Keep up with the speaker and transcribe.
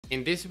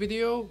In this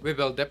video, we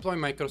will deploy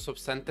Microsoft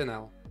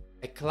Sentinel,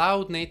 a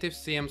cloud-native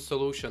SIEM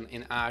solution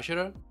in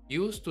Azure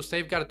used to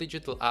safeguard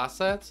digital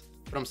assets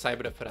from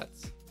cyber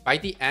threats. By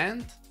the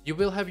end, you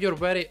will have your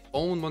very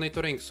own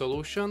monitoring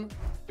solution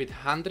with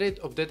hundreds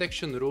of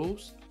detection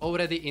rules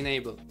already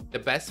enabled. The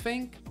best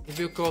thing, it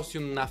will cost you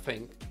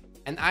nothing,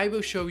 and I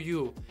will show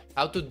you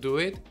how to do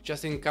it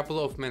just in a couple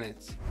of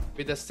minutes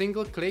with a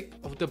single click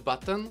of the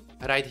button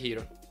right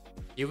here.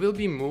 You will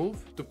be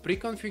moved to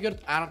pre-configured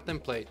ARM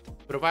template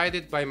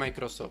provided by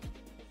Microsoft.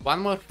 One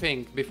more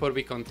thing before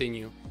we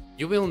continue.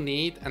 You will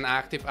need an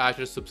active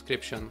Azure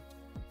subscription.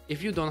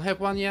 If you don't have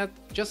one yet,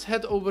 just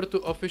head over to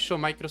official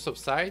Microsoft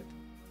site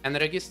and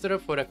register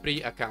for a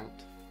free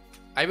account.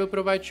 I will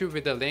provide you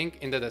with a link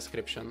in the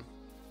description.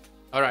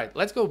 Alright,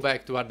 let's go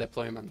back to our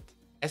deployment.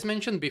 As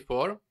mentioned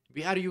before,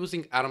 we are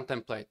using ARM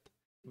template.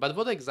 But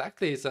what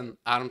exactly is an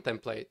ARM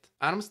template?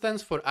 ARM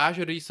stands for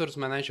Azure Resource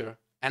Manager,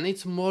 and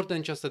it's more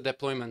than just a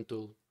deployment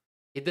tool.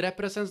 It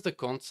represents the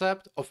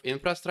concept of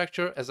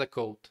infrastructure as a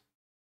code.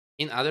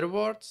 In other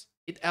words,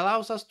 it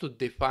allows us to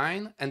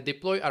define and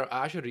deploy our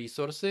Azure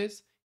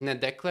resources in a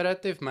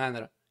declarative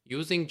manner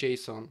using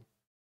JSON.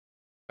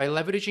 By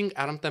leveraging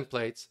ARM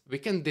templates, we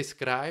can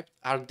describe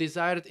our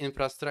desired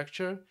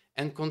infrastructure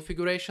and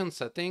configuration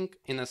setting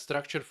in a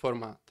structured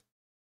format.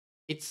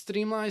 It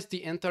streamlines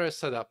the entire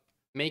setup,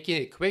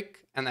 making it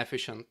quick and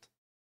efficient.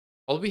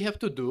 All we have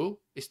to do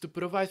is to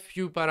provide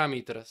few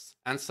parameters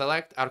and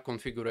select our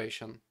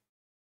configuration.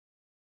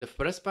 The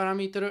first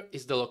parameter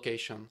is the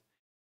location.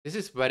 This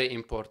is very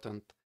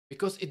important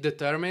because it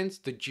determines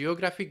the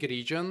geographic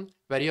region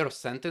where your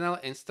Sentinel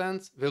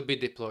instance will be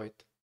deployed.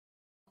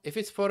 If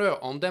it's for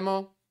your own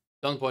demo,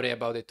 don't worry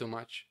about it too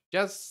much.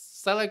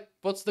 Just select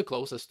what's the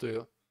closest to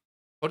you.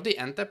 For the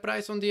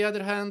enterprise, on the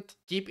other hand,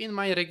 keep in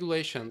mind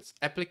regulations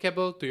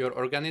applicable to your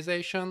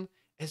organization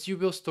as you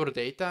will store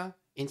data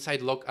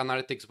inside Log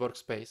Analytics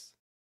workspace.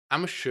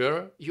 I'm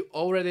sure you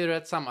already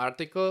read some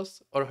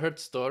articles or heard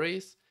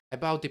stories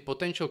about the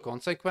potential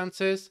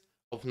consequences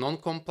of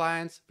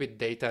non-compliance with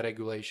data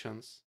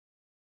regulations.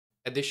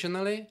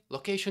 Additionally,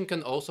 location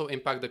can also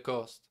impact the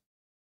cost.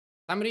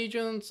 Some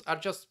regions are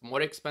just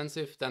more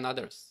expensive than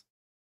others.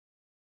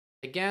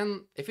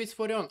 Again, if it's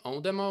for your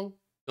own demo,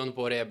 don't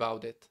worry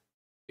about it.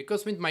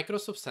 Because with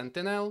Microsoft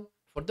Sentinel,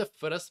 for the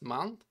first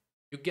month,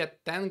 you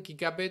get 10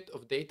 gigabit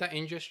of data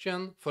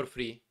ingestion for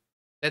free.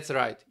 That's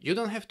right, you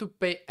don't have to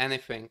pay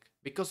anything,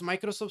 because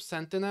Microsoft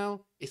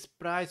Sentinel is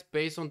priced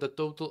based on the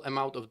total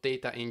amount of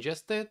data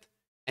ingested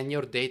and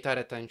your data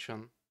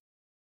retention.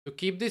 To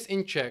keep this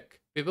in check,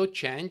 we will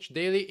change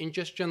daily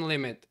ingestion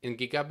limit in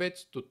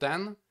gigabits to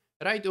 10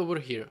 right over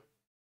here.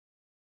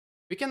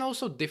 We can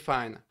also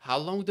define how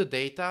long the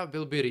data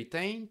will be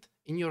retained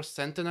in your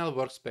Sentinel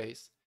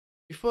workspace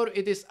before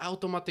it is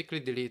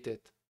automatically deleted.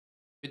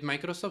 With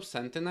Microsoft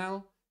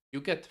Sentinel,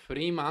 you get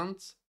 3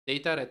 months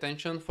data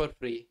retention for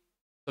free.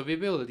 So we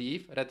will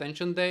leave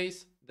retention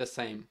days the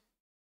same.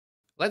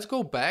 Let's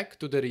go back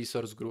to the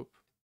resource group.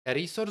 A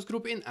resource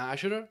group in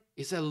Azure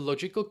is a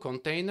logical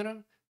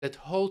container that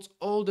holds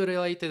all the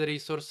related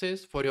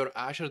resources for your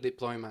Azure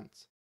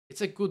deployments. It's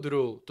a good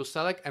rule to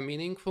select a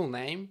meaningful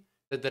name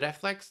that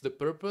reflects the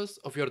purpose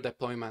of your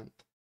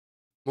deployment.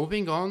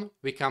 Moving on,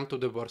 we come to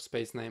the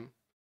workspace name.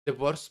 The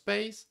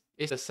workspace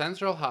is the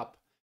central hub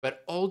where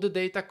all the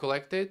data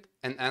collected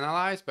and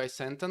analyzed by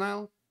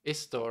Sentinel is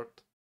stored.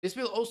 This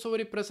will also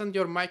represent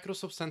your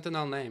Microsoft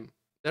Sentinel name.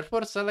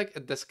 Therefore, select a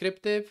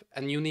descriptive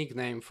and unique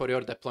name for your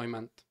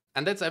deployment.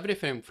 And that's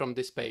everything from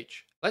this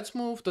page. Let's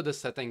move to the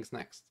settings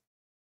next.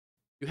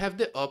 You have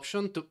the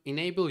option to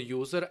enable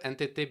user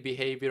entity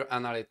behavior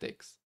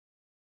analytics.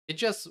 It's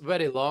just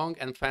very long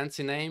and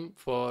fancy name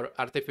for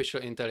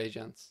artificial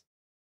intelligence.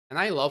 And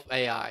I love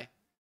AI.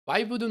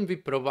 Why wouldn't we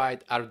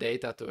provide our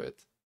data to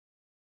it?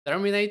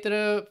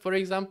 Terminator, for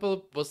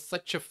example, was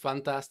such a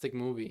fantastic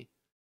movie.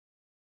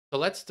 So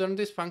let's turn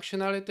this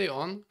functionality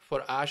on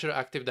for Azure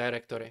Active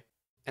Directory.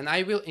 And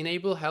I will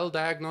enable health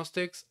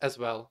diagnostics as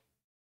well.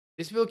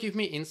 This will give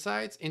me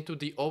insights into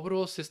the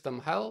overall system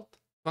health,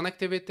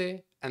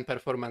 connectivity, and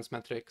performance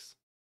metrics.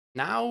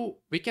 Now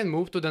we can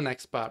move to the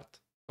next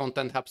part,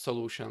 Content Hub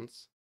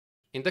Solutions.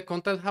 In the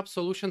Content Hub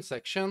Solutions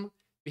section,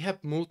 we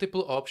have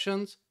multiple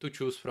options to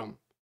choose from.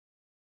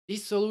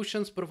 These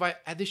solutions provide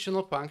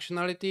additional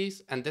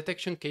functionalities and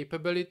detection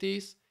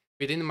capabilities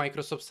within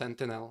Microsoft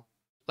Sentinel.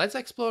 Let's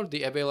explore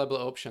the available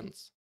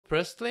options.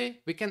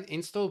 Firstly, we can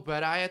install a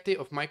variety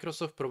of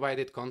Microsoft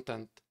provided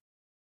content.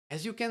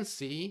 As you can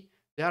see,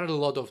 there are a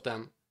lot of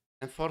them,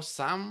 and for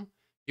some,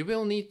 you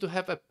will need to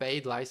have a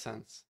paid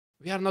license.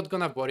 We are not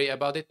gonna worry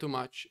about it too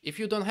much. If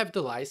you don't have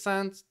the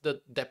license,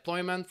 the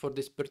deployment for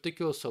this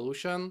particular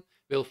solution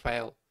will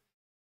fail,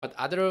 but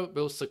other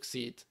will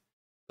succeed.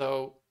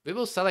 So we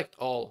will select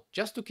all,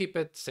 just to keep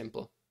it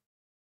simple.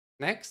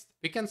 Next,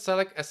 we can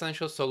select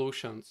essential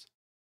solutions,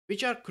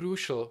 which are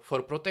crucial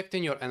for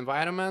protecting your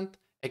environment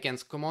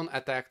against common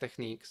attack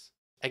techniques.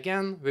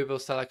 Again, we will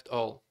select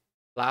all.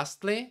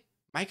 Lastly,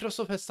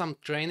 Microsoft has some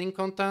training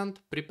content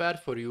prepared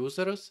for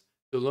users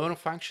to learn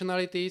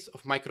functionalities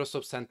of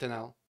Microsoft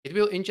Sentinel. It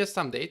will ingest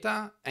some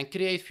data and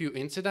create few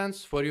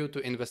incidents for you to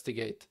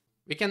investigate.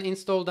 We can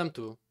install them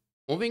too.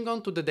 Moving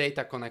on to the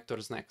data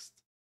connectors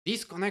next.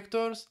 These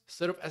connectors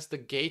serve as the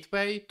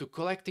gateway to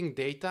collecting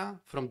data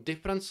from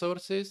different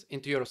sources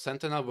into your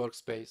Sentinel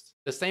workspace.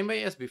 The same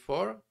way as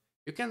before,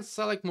 you can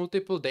select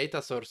multiple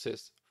data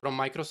sources from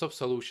Microsoft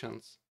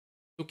solutions.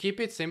 To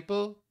keep it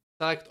simple,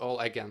 select all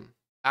again.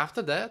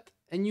 After that,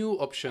 a new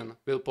option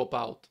will pop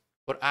out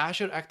for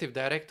Azure Active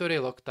Directory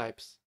log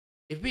types.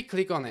 If we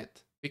click on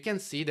it, we can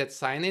see that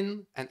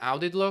sign-in and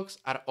audit logs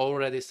are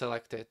already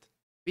selected.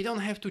 We don't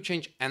have to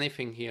change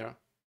anything here.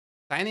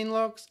 Sign-in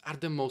logs are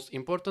the most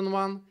important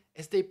one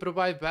as they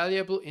provide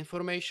valuable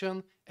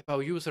information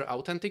about user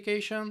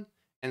authentication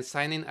and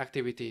sign-in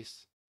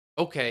activities.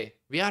 Okay,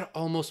 we are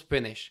almost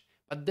finished,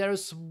 but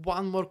there's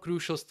one more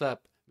crucial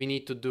step we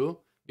need to do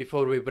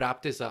before we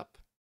wrap this up.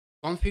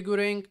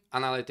 Configuring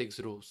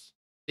analytics rules.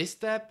 This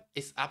step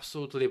is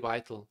absolutely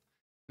vital.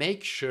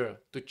 Make sure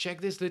to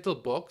check this little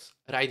box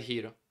right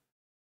here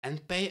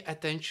and pay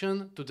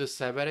attention to the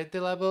severity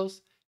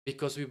levels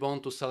because we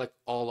want to select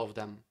all of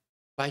them.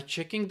 By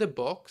checking the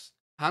box,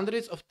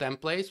 hundreds of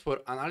templates for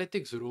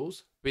analytics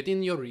rules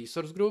within your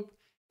resource group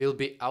will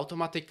be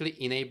automatically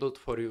enabled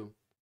for you.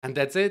 And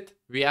that's it,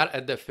 we are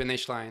at the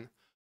finish line.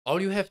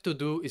 All you have to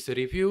do is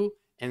review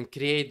and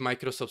create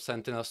Microsoft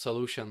Sentinel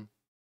solution.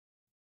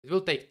 It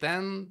will take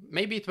 10,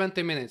 maybe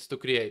 20 minutes to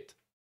create.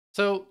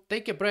 So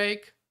take a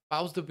break,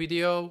 pause the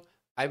video,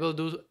 I will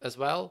do as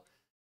well,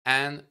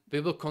 and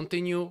we will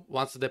continue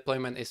once the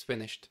deployment is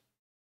finished.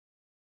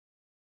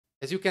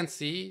 As you can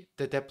see,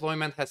 the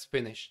deployment has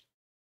finished,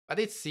 but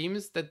it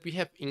seems that we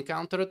have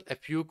encountered a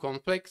few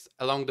conflicts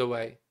along the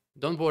way.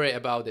 Don't worry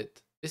about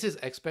it. This is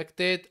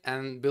expected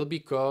and will be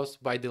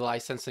caused by the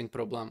licensing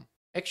problem.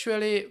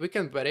 Actually, we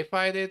can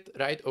verify it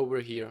right over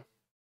here.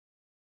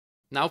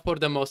 Now for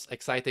the most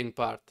exciting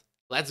part.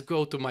 Let's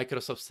go to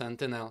Microsoft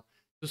Sentinel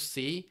to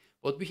see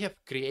what we have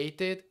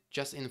created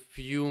just in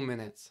few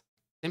minutes.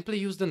 Simply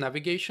use the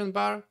navigation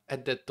bar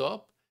at the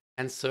top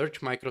and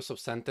search Microsoft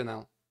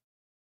Sentinel.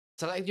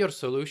 Select your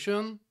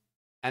solution,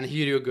 and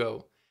here you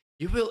go.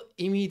 You will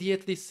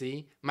immediately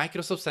see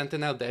Microsoft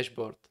Sentinel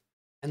dashboard.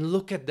 And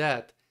look at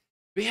that.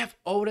 We have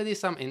already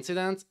some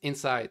incidents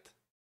inside.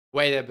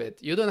 Wait a bit,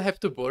 you don't have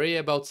to worry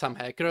about some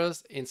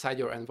hackers inside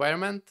your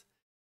environment.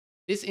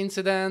 These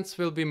incidents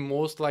will be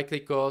most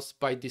likely caused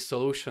by the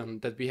solution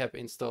that we have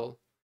installed.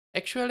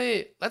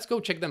 Actually, let's go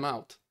check them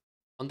out.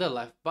 On the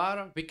left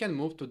bar, we can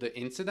move to the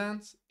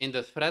incidents in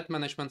the threat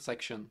management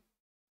section.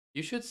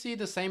 You should see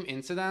the same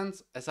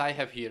incidents as I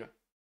have here.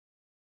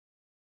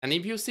 And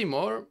if you see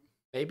more,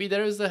 maybe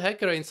there is a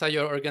hacker inside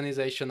your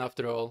organization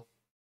after all.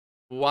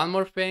 One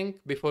more thing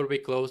before we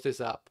close this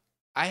up.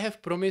 I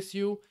have promised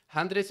you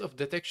hundreds of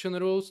detection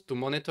rules to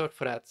monitor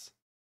threats.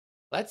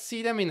 Let's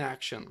see them in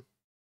action.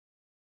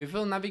 We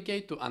will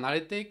navigate to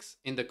Analytics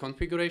in the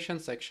Configuration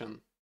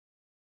section.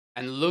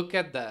 And look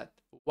at that,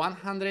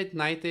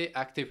 190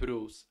 active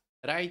rules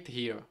right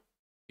here.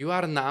 You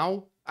are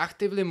now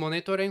actively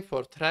monitoring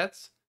for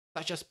threats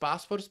such as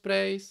password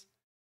sprays,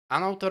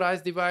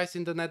 unauthorized device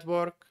in the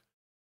network,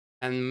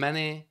 and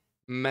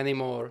many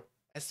more,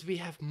 as we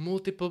have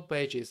multiple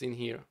pages in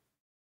here.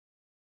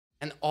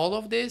 And all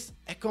of this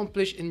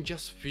accomplished in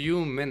just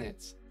few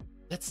minutes.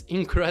 That's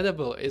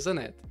incredible, isn't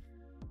it?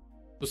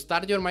 To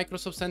start your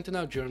Microsoft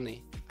Sentinel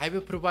journey, I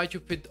will provide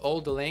you with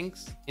all the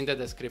links in the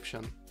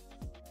description.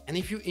 And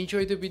if you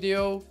enjoyed the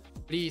video,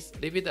 please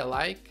leave it a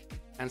like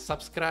and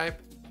subscribe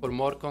for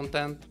more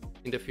content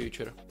in the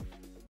future.